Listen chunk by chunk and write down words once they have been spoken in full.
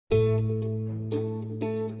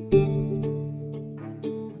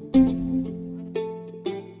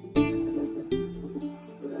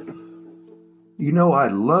I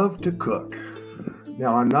love to cook.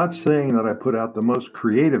 Now, I'm not saying that I put out the most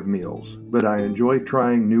creative meals, but I enjoy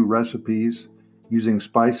trying new recipes, using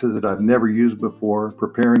spices that I've never used before.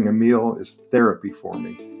 Preparing a meal is therapy for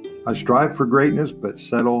me. I strive for greatness, but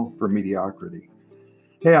settle for mediocrity.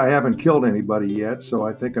 Hey, I haven't killed anybody yet, so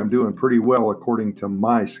I think I'm doing pretty well according to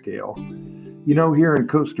my scale. Here in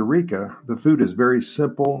Costa Rica, the food is very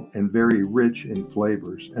simple and very rich in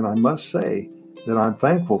flavors, and I must say that I'm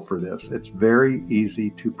thankful for this. It's very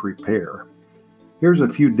easy to prepare. Here's a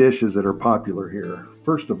few dishes that are popular here.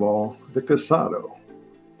 First of all, the casado.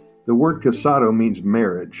 The word casado means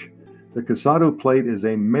marriage. The casado plate is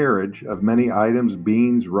a marriage of many items: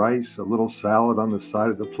 beans, rice, a little salad on the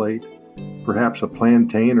side of the plate, perhaps a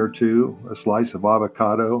plantain or two, a slice of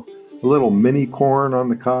avocado, a little mini corn on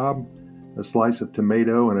the cob, a slice of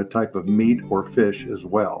tomato, and a type of meat or fish as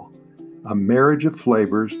well. A marriage of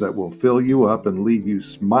flavors that will fill you up and leave you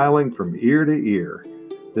smiling from ear to ear.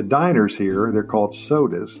 The diners here, they're called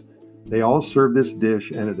sodas. They all serve this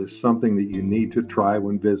dish, and it is something that you need to try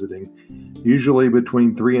when visiting. Usually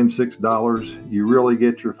between $3 and $6, you really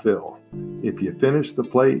get your fill. If you finish the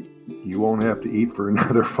plate, you won't have to eat for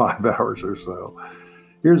another 5 hours or so.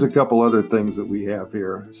 Here's a couple other things that we have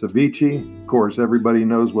here. Ceviche, of course, everybody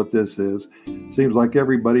knows what this is. Seems like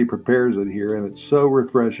everybody prepares it here, and it's so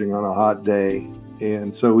refreshing on a hot day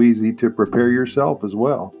and so easy to prepare yourself as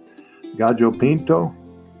well. Gallo pinto,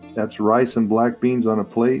 that's rice and black beans on a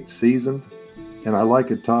plate, seasoned, and I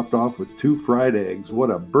like it topped off with 2 fried eggs.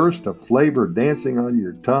 What a burst of flavor dancing on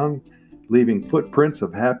your tongue, leaving footprints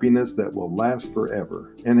of happiness that will last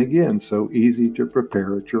forever. And again, so easy to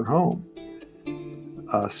prepare at your home.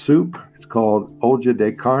 Soup, it's called olla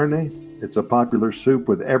de carne. It's a popular soup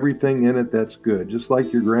with everything in it that's good, just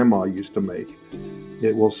like your grandma used to make.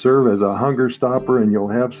 It will serve as a hunger stopper, and you'll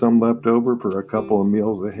have some left over for a couple of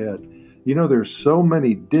meals ahead. There's so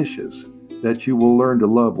many dishes that you will learn to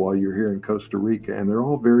love while you're here in Costa Rica, and they're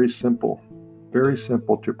all very simple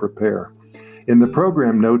to prepare. In the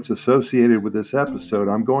program notes associated with this episode,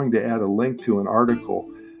 I'm going to add a link to an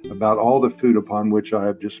article about all the food upon which I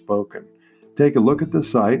have just spoken. Take a look at the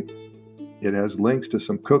site. It has links to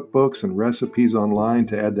some cookbooks and recipes online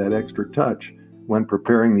to add that extra touch when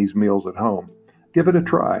preparing these meals at home. Give it a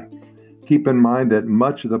try. Keep in mind that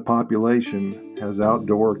much of the population has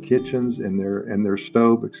outdoor kitchens, and their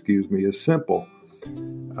stove, is simple.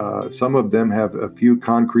 Some of them have a few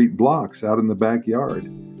concrete blocks out in the backyard,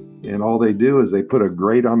 and all they do is they put a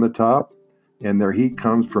grate on the top, and their heat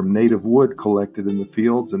comes from native wood collected in the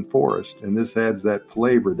fields and forest, and this adds that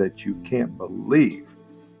flavor that you can't believe.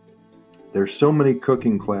 There's so many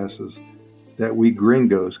cooking classes that we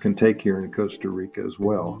gringos can take here in Costa Rica as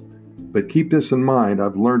well. But keep this in mind,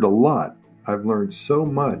 I've learned a lot. I've learned so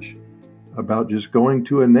much about just going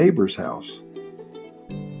to a neighbor's house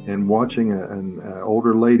and watching an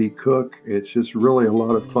older lady cook. It's just really a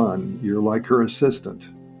lot of fun. You're like her assistant.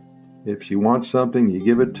 If she wants something, you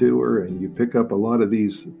give it to her, and you pick up a lot of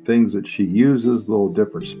these things that she uses, little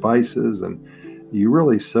different spices, and you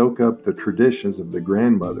really soak up the traditions of the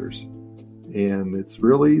grandmothers. And it's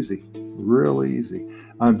real easy.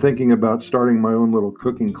 I'm thinking about starting my own little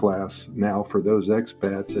cooking class now for those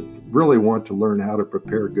expats that really want to learn how to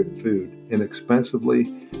prepare good food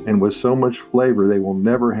inexpensively and with so much flavor they will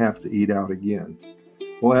never have to eat out again.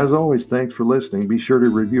 Well, as always, thanks for listening. Be sure to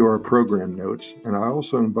review our program notes, and I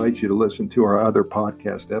also invite you to listen to our other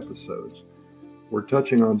podcast episodes. We're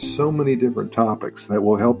touching on so many different topics that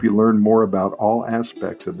will help you learn more about all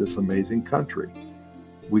aspects of this amazing country.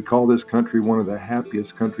 We call this country one of the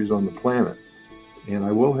happiest countries on the planet, and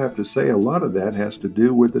I will have to say a lot of that has to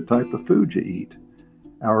do with the type of food you eat.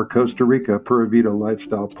 Our Costa Rica Pura Vida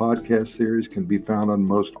Lifestyle podcast series can be found on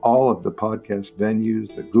most all of the podcast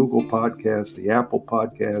venues, the Google Podcasts, the Apple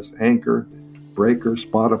Podcasts, Anchor, Breaker,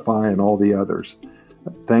 Spotify, and all the others.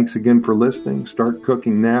 Thanks again for listening. Start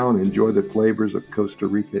cooking now and enjoy the flavors of Costa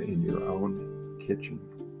Rica in your own kitchen.